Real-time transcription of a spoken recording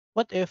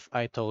What if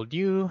I told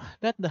you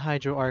that the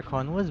Hydro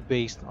Archon was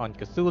based on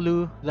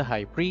Cthulhu, the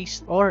High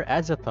Priest, or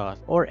Azathoth,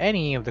 or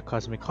any of the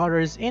cosmic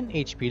horrors in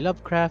H.P.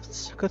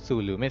 Lovecraft's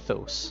Cthulhu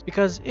mythos?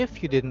 Because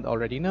if you didn't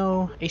already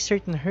know, a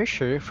certain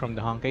Herrscher from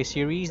the Honkai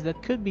series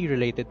that could be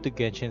related to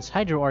Genshin's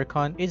Hydro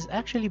Archon is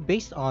actually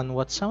based on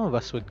what some of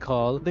us would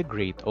call the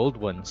Great Old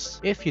Ones.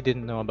 If you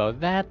didn't know about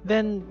that,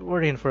 then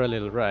we're in for a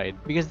little ride,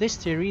 because this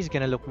series is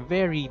gonna look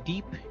very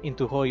deep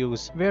into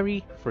Hoyo's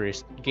very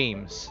first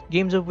games.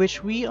 Games of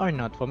which we are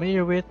not familiar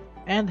with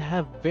and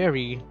have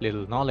very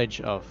little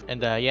knowledge of.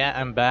 And yeah,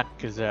 I'm back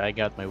because I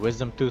got my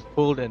wisdom tooth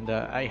pulled and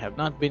I have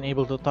not been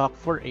able to talk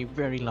for a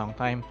very long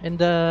time. And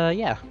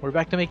yeah, we're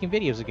back to making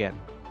videos again.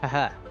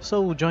 Haha.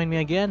 So join me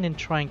again in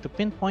trying to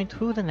pinpoint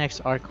who the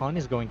next Archon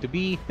is going to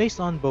be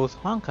based on both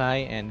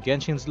Honkai and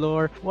Genshin's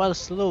lore while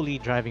slowly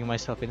driving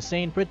myself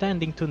insane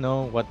pretending to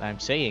know what I'm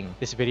saying.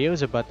 This video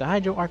is about the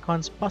Hydro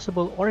Archon's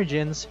possible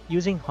origins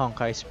using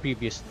Honkai's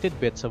previous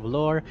tidbits of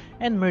lore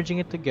and merging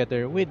it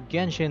together with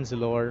Genshin's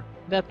lore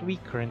that we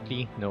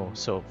currently know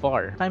so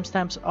far.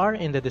 Timestamps are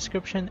in the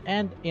description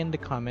and in the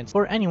comments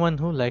for anyone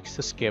who likes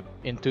to skip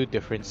into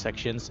different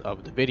sections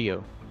of the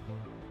video.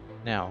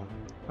 Now,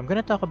 I'm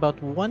gonna talk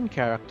about one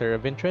character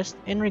of interest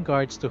in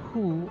regards to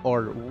who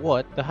or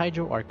what the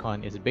Hydro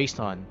Archon is based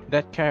on.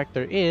 That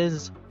character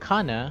is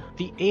Cana,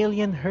 the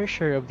alien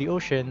Herrscher of the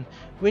ocean,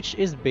 which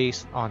is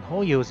based on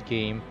Hoyo's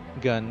game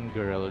Gun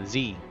Girl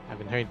Z.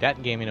 Haven't heard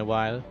that game in a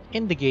while.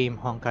 In the game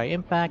Honkai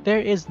Impact, there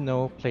is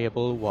no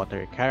playable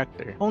water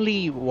character.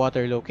 Only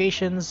water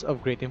locations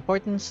of great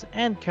importance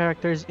and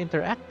characters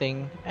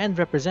interacting and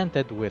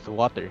represented with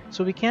water.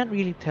 So we can't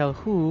really tell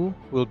who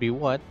will be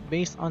what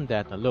based on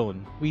that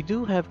alone. We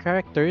do have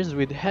characters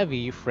with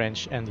heavy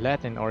French and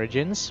Latin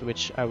origins,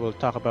 which I will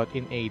talk about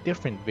in a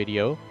different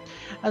video,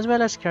 as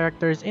well as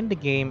characters in the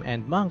game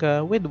and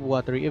manga with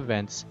watery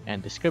events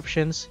and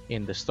descriptions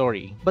in the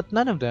story. But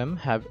none of them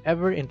have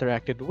ever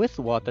interacted with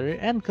water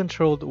and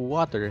controlled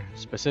water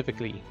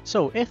specifically.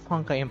 So if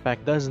Honkai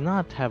Impact does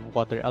not have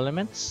water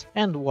elements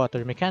and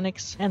water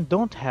mechanics and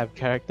don't have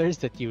characters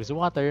that use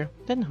water,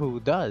 then who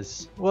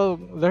does? Well,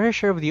 the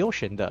Herrscher of the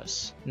Ocean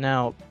does.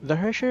 Now, the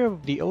Herrscher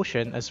of the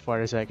Ocean, as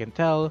far as I can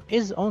tell,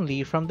 is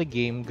only from the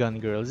game Gun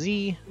Girl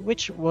Z,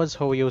 which was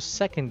Hoyo's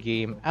second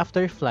game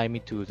after Fly Me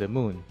to the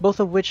Moon. Both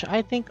of which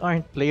I think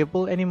aren't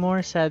playable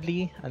anymore,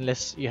 sadly,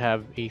 unless you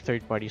have a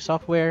third-party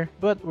software,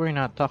 but we're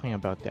not talking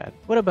about that.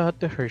 What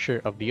about the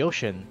Herrscher of the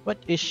Ocean?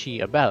 What is she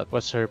about?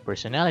 What's her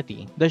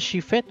personality? Does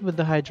she fit with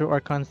the Hydro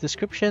Archon's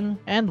description?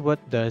 And what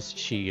does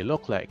she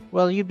look like?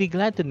 Well, you'd be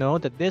glad to know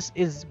that this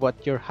is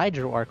what your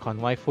Hydro Archon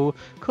waifu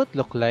could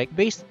look like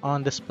based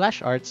on the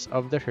splash arts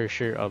of the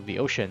Herrscher of the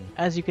Ocean.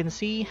 As you can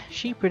see,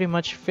 she pretty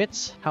much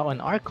fits how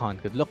an Archon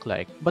could look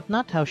like, but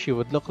not how she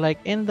would look like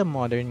in the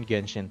modern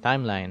Genshin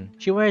timeline.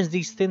 She wears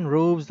these thin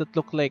robes that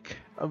look like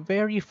a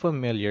very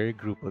familiar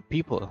group of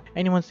people.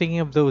 Anyone thinking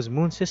of those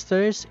Moon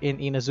Sisters in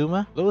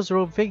Inazuma? Those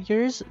robe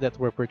figures that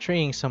were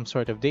portraying some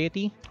sort of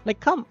deity?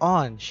 Like, come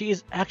on, she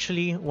is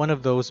actually one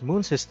of those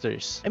Moon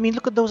Sisters. I mean,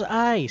 look at those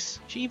eyes!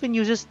 She even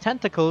uses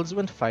tentacles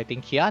when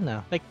fighting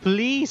Cana. Like,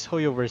 please,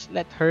 Hoyoverse,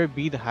 let her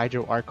be the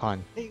Hydro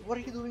Archon. Hey, what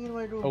are you doing in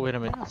my room? Oh, wait a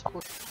minute.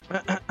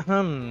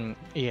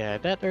 Yeah,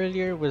 that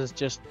earlier was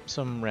just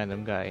some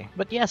random guy.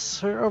 But yes,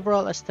 her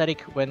overall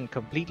aesthetic when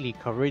completely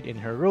covered in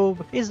her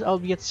robe is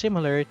albeit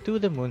similar to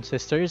the Moon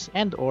Sisters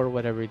and or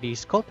whatever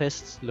these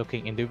cultists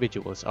looking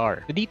individuals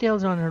are. The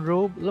details on her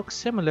robe look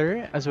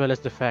similar, as well as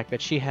the fact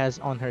that she has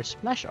on her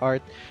splash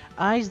art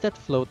eyes that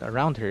float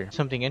around her.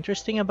 Something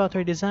interesting about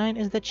her design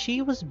is that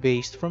she was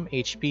based from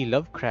H.P.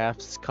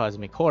 Lovecraft's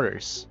cosmic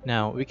horrors.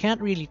 Now, we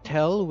can't really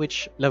tell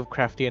which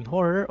Lovecraftian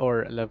horror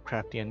or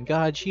Lovecraftian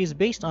god she is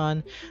based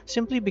on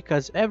simply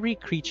because every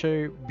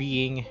creature,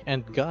 being,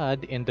 and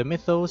god in the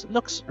mythos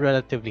looks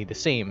relatively the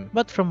same.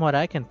 But from what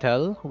I can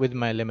tell, with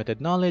my limited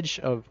knowledge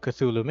of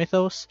Cthulhu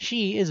mythos,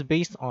 she is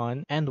based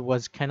on and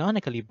was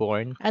canonically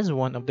born as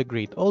one of the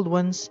Great Old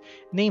Ones,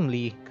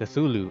 namely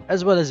Cthulhu,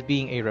 as well as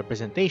being a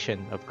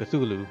representation of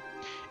Cthulhu.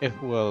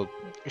 If, well,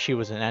 she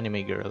was an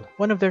anime girl.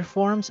 One of their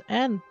forms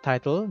and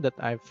title that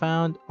I've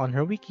found on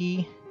her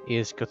wiki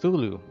is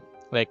Cthulhu.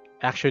 Like,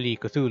 actually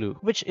Cthulhu,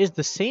 which is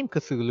the same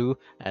Cthulhu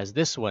as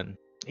this one.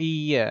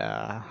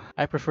 Yeah,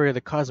 I prefer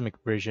the cosmic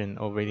version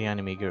over the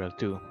anime girl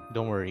too,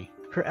 don't worry.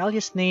 Her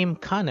alias name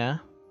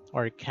Cana,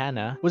 or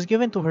Cana, was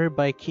given to her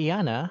by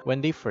Kiana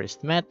when they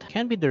first met,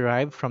 can be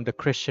derived from the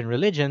Christian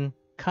religion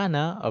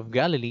Cana of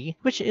Galilee,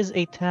 which is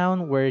a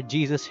town where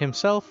Jesus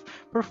himself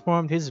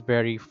performed his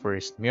very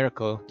first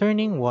miracle,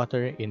 turning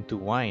water into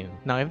wine.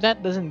 Now, if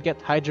that doesn't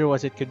get Hydro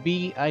as it could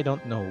be, I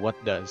don't know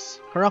what does.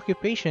 Her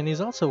occupation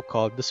is also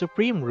called the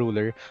Supreme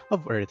Ruler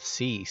of Earth's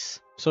Seas.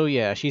 So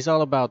yeah, she's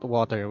all about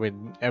water with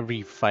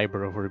every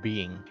fiber of her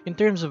being. In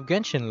terms of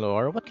Genshin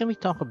lore, what can we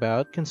talk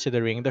about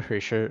considering the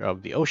Herrscher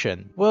of the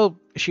Ocean? Well,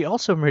 She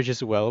also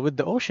merges well with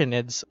the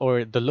Oceanids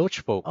or the Loach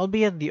folk.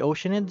 Albeit the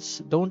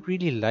Oceanids don't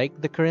really like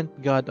the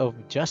current god of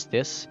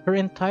justice, her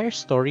entire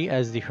story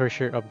as the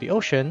Herrscher of the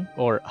ocean,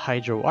 or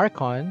Hydro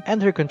Archon,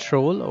 and her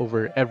control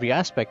over every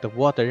aspect of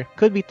water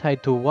could be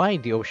tied to why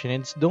the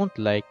Oceanids don't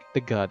like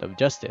the god of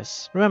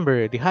justice.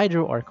 Remember, the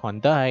Hydro Archon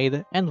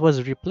died and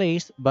was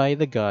replaced by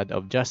the god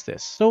of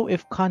justice. So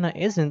if Cana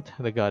isn't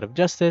the god of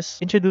justice,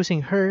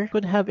 introducing her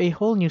could have a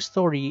whole new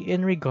story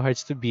in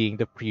regards to being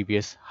the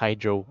previous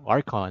Hydro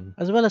Archon,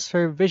 as well as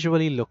her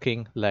visually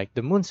looking like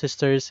the Moon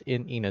Sisters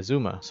in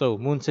Inazuma. So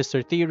Moon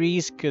Sister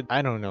theories could,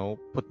 I don't know,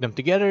 put them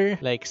together,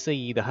 like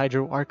say the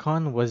Hydro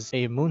Archon was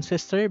a Moon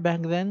Sister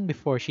back then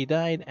before she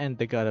died and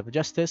the god of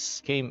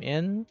justice came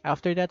in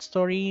after that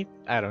story.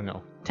 I don't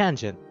know.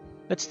 Tangent.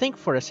 Let's think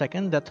for a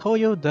second that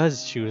Hoyo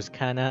does choose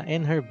Cana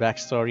in her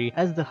backstory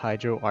as the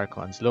Hydro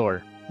Archon's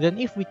lore. Then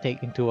if we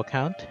take into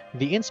account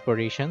the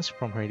inspirations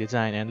from her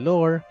design and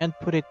lore and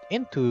put it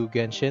into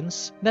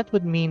gENSHIN's, that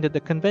would mean that the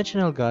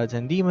conventional gods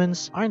and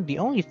demons aren't the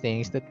only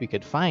things that we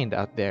could find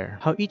out there.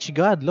 How each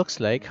god looks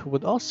like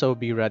would also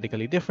be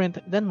radically different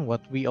than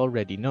what we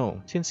already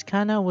know. Since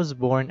Cana was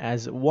born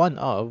as one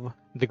of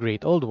the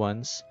Great Old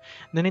Ones,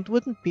 then it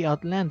wouldn't be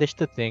outlandish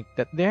to think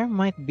that there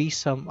might be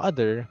some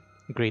other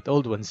Great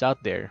Old Ones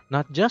out there.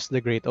 Not just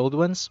the Great Old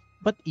Ones,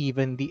 but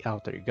even the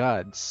outer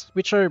gods,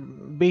 which are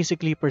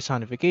basically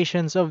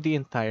personifications of the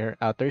entire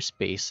outer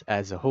space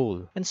as a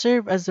whole, and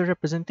serve as the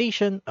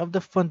representation of the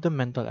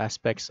fundamental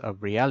aspects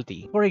of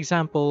reality. For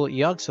example,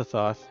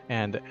 Yog-Sothoth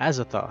and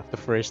Azathoth, the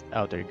first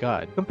outer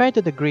god. Compared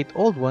to the Great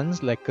Old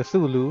Ones like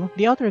Cthulhu,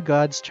 the outer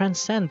gods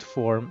transcend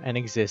form and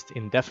exist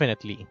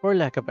indefinitely. For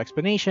lack of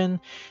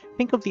explanation,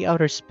 think of the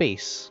outer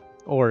space,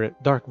 or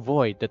dark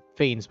void that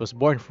Phanes was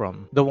born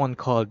from, the one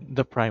called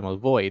the Primal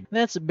Void.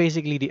 That's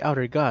basically the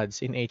outer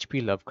gods in H.P.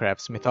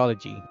 Lovecraft's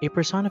mythology, a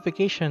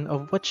personification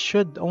of what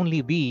should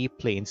only be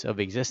planes of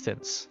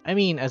existence. I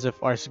mean, as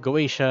if Ars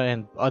Goetia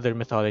and other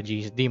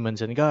mythologies,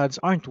 demons and gods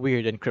aren't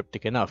weird and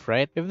cryptic enough,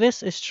 right? If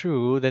this is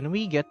true, then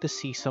we get to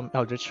see some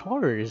eldritch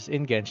horrors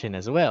in gENSHIN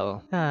as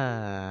well.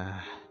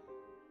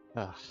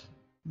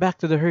 Back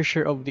to the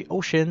Herrscher of the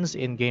Oceans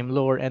in game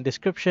lore and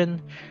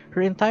description,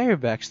 her entire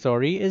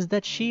backstory is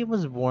that she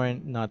was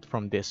born not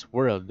from this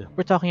world.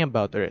 We're talking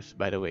about Earth,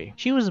 by the way.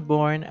 She was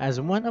born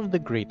as one of the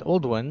Great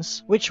Old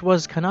Ones, which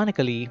was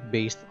canonically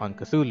based on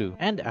Cthulhu.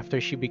 And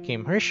after she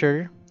became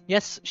Herrscher,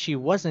 yes, she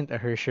wasn't a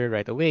Herrscher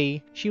right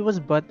away, she was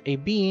but a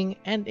being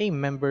and a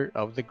member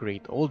of the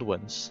Great Old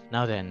Ones.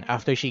 Now then,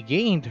 after she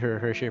gained her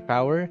Herrscher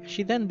power,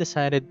 she then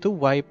decided to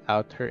wipe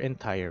out her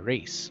entire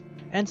race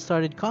and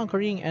started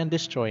conquering and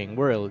destroying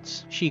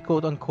worlds. She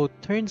quote-unquote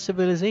turned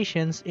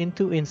civilizations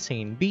into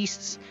insane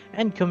beasts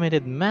and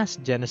committed mass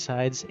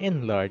genocides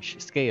in large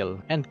scale,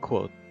 end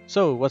quote.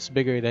 So what's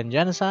bigger than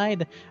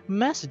genocide?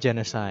 Mass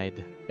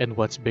genocide. And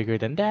what's bigger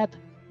than that?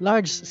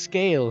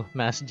 Large-scale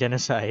mass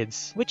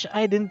genocides, which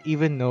I didn't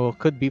even know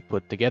could be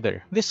put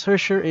together. This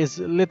Herrscher is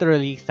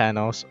literally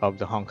Thanos of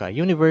the Honkai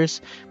universe,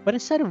 but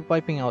instead of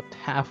wiping out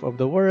half of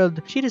the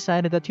world, she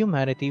decided that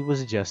humanity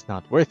was just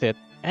not worth it,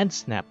 and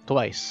snapped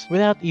twice,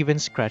 without even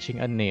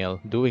scratching a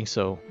nail doing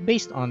so.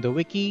 Based on the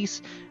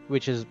wikis,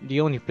 which is the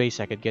only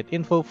place I could get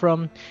info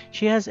from,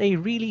 she has a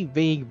really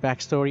vague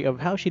backstory of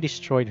how she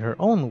destroyed her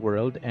own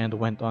world and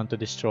went on to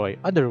destroy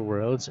other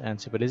worlds and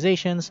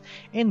civilizations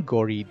in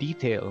gory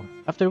detail.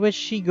 After which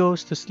she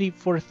goes to sleep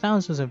for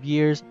thousands of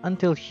years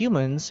until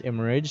humans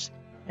emerged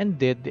and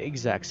did the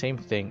exact same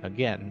thing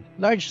again,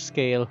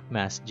 large-scale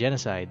mass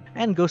genocide,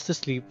 and goes to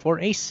sleep for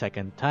a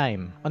second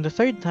time. On the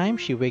third time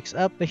she wakes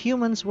up, the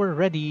humans were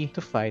ready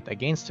to fight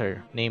against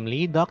her,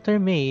 namely Dr.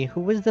 May,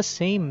 who was the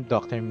same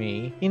Dr.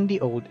 May in the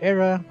old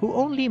era, who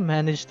only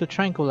managed to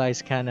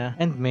tranquilize Cana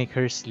and make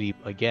her sleep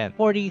again.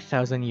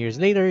 40,000 years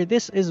later,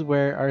 this is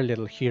where our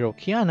little hero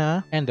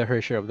Cana and the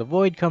Herrscher of the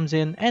Void comes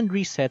in and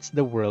resets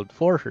the world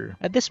for her.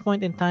 At this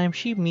point in time,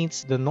 she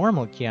meets the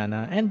normal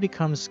Cana and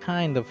becomes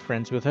kind of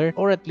friends with her,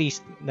 or at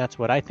least that's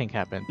what I think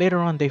happened. Later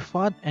on they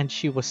fought and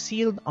she was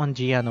sealed on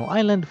Giano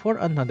Island for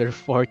another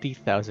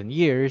 40,000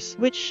 years,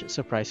 which,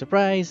 surprise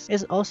surprise,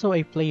 is also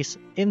a place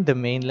in the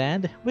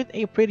mainland with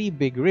a pretty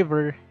big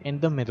river in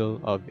the middle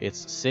of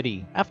its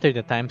city. After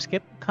the time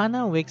skip,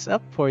 Cana wakes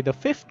up for the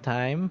 5th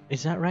time.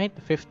 Is that right?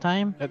 The 5th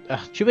time?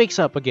 She wakes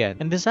up again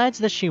and decides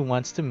that she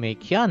wants to make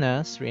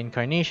Kiana's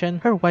reincarnation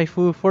her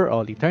waifu for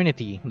all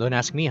eternity. Don't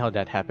ask me how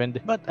that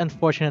happened, but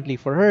unfortunately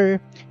for her,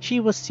 she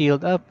was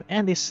sealed up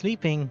and is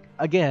sleeping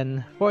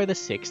again for the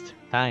 6th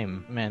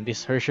time. Man,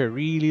 this Herrscher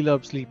really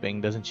loves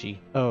sleeping, doesn't she?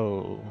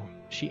 Oh,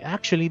 she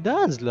actually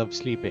does love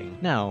sleeping.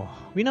 Now,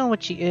 we know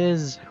what she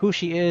is, who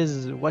she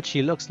is, what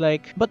she looks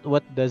like, but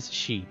what does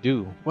she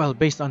do? Well,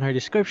 based on her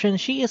description,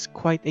 she is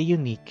quite a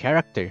unique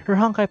character. Her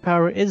Honkai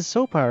power is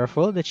so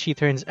powerful that she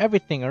turns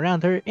everything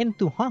around her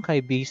into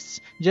Honkai beasts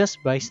just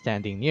by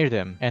standing near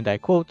them. And I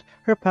quote,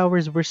 her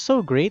powers were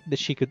so great that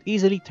she could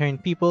easily turn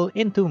people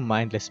into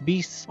mindless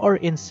beasts or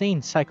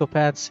insane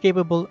psychopaths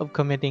capable of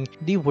committing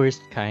the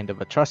worst kind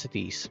of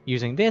atrocities.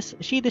 Using this,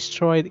 she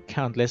destroyed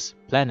countless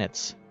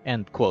planets,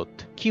 End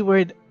quote.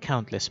 Keyword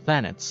countless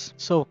planets.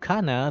 So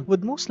Cana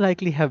would most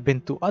likely have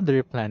been to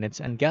other planets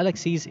and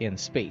galaxies in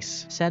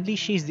space. Sadly,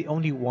 she's the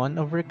only one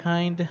of her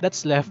kind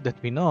that's left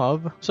that we know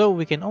of, so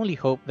we can only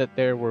hope that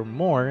there were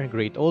more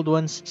great old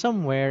ones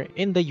somewhere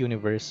in the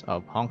universe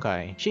of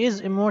Honkai. She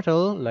is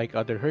immortal, like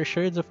other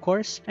Herschers of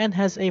course, and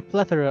has a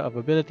plethora of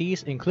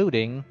abilities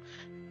including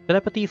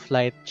telepathy,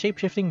 flight,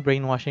 shapeshifting,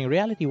 brainwashing,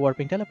 reality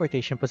warping,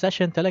 teleportation,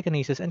 possession,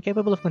 telekinesis, and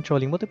capable of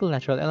controlling multiple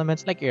natural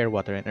elements like air,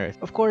 water, and earth.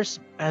 Of course,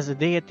 as a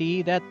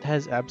deity that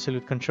has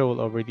absolute control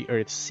over the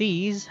Earth's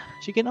seas,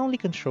 she can only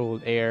control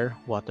air,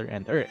 water,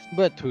 and earth.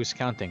 But who's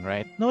counting,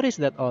 right? Notice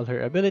that all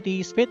her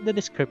abilities fit the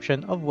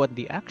description of what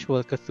the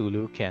actual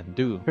Cthulhu can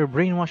do. Her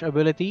brainwash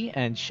ability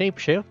and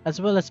shapeshift, as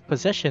well as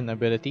possession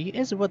ability,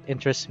 is what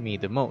interests me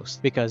the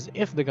most. Because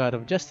if the God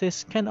of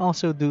Justice can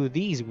also do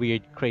these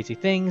weird, crazy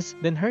things,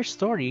 then her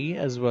story,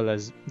 as well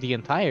as the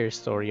entire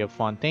story of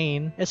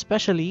Fontaine,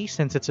 especially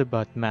since it's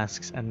about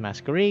masks and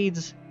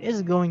masquerades,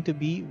 is going to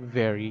be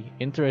very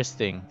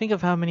interesting. Think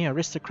of how many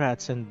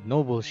aristocrats and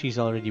nobles she's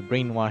already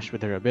brainwashed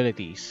with her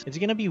abilities. It's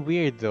gonna be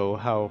weird though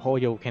how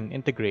Hoyo can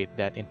integrate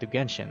that into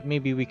Genshin.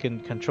 Maybe we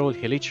can control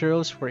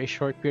hilichurls for a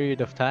short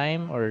period of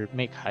time, or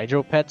make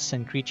hydro pets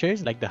and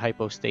creatures like the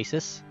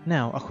hypostasis.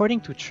 Now,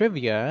 according to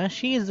trivia,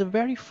 she is the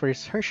very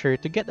first Herrscher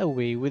to get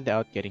away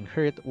without getting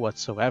hurt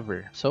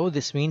whatsoever. So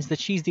this means that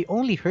she's the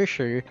only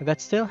Herrscher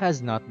that still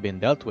has not been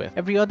dealt with.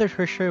 Every other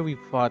Herrscher we've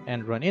fought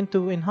and run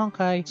into in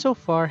Honkai so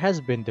far has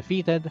been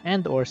defeated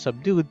and or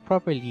subdued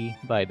properly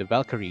by the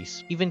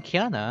Valkyries. Even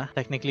Cana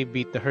technically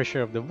beat the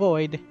Herrscher of the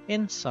Void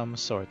in some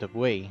sort of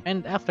way,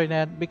 and after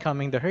that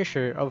becoming the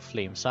Herrscher of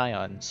Flame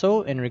Scion.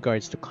 So in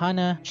regards to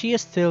Cana, she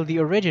is still the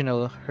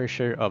original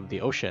Herrscher of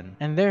the Ocean,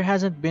 and there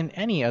hasn't been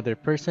any other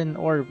person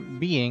or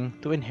being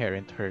to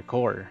inherit her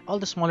core. All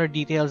the smaller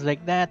details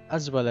like that,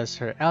 as well as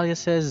her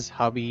aliases,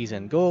 hobbies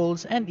and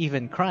goals, and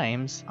even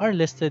crimes are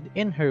listed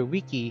in her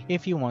wiki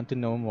if you want to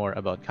know more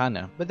about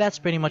Cana. But that's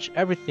pretty much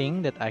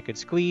everything that I could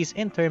squeeze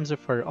in terms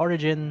of her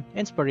origin,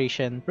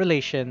 inspiration,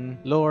 relation,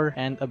 lore,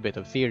 and a bit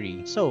of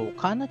theory. So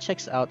Cana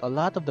checks out a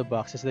lot of the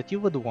boxes that you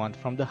would want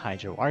from the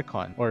Hydro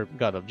Archon, or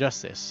God of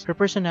Justice. Her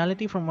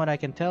personality, from what I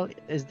can tell,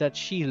 is that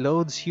she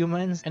loathes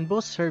humans and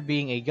boasts her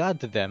being a god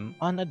to them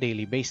on a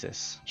daily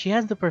basis. She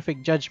has the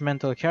perfect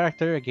judgmental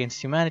character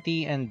against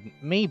humanity and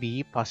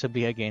maybe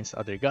possibly against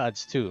other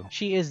gods too.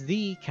 She is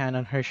the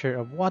canon Herrscher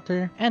of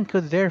water and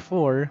could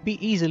therefore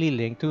be easily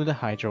linked to the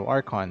Hydro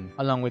Archon,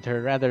 along with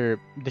her rather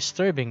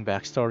disturbing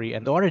backstory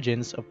and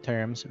origins of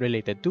terms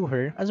related to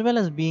her, as well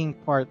as being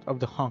part of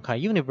the Honkai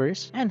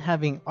universe and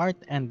having art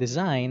and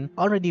design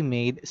already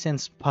made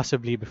since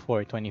possibly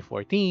before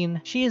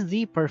 2014. She is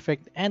the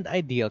perfect and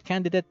ideal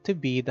candidate to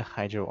be the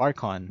Hydro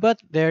Archon.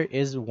 But there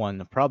is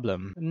one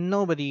problem.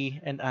 Nobody,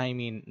 and I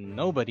mean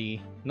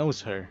nobody,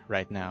 knows her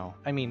right now.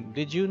 I mean,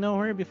 did you know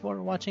her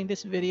before watching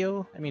this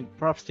video? I mean,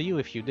 props to you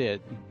if you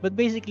did. But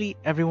basically,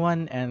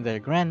 everyone and their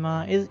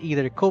grandma is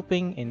either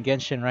coping in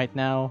Genshin right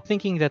now,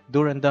 thinking that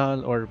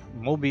Durandal or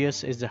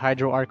Mobius is the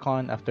Hydro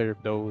Archon after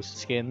those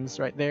skins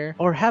right there,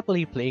 or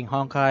happily playing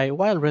Honkai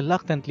while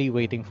reluctantly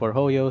waiting for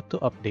Hoyo to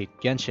update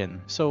Genshin.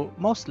 So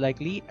most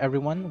likely,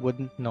 everyone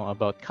wouldn't know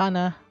about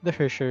Cana, the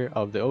Herrscher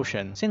of the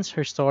Ocean, since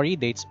her story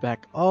dates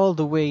back all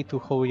the way to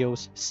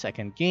Hoyo's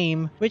second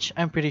game, which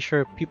I'm pretty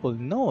sure people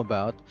know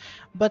about,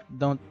 but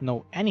don't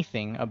know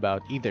anything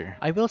about either.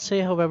 I will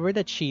say, however,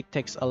 that she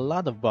ticks a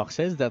lot of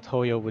boxes that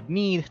Hoyo would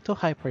need to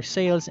hype her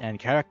sales and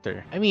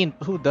character. I mean,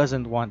 who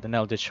doesn't want an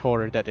eldritch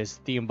horror that is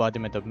the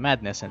embodiment of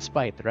madness and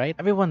spite, right?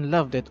 Everyone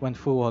loved it when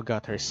Fuwa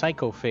got her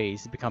psycho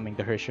phase, becoming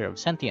the Herrscher of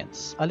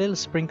Sentience. A little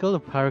sprinkle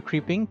of power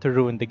creeping to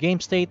ruin the game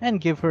state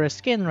and give her a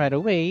skin right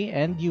away,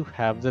 and you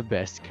have the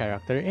best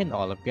character in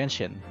all of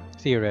Genshin.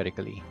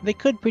 Theoretically. They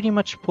could pretty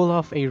much pull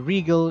off a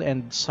regal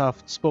and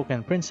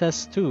soft-spoken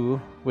princess too,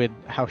 with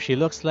how she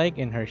looks like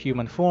in her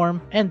human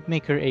form, and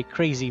make her a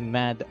crazy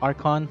mad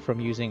Archon from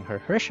using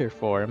her Herrscher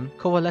form,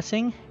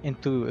 coalescing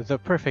into the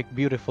perfect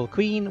beautiful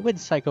queen with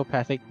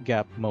psychopathic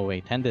gap moe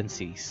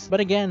tendencies. But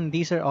again,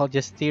 these are all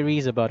just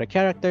theories about a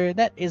character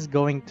that is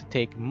going to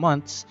take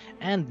months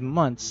and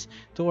months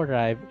to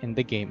arrive in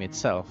the game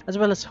itself, as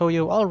well as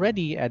Hoyo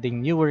already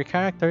adding newer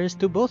characters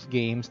to both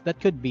games that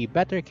could be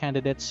better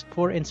candidates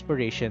for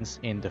inspirations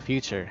in the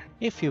future.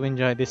 If you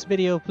enjoyed this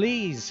video,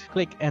 please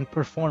click and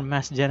perform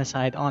mass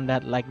genocide on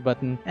that like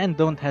button, and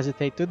don't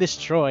hesitate to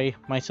destroy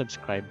my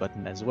subscribe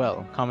button as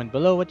well. Comment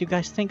below what you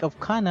guys think of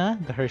Cana,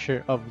 the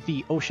Herrscher of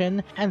the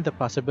Ocean, and the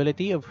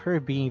possibility of her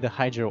being the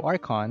Hydro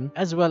Archon,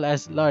 as well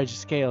as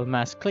large-scale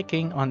mass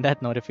clicking on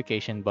that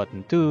notification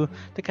button too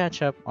to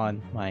catch up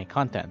on my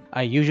content.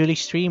 I usually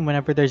stream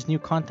whenever there's new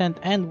content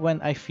and when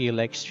I feel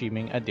like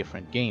streaming a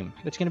different game.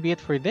 That's gonna be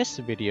it for this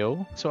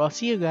video, so I'll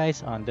see you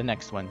guys on the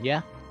next one.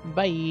 Yeah,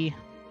 bye!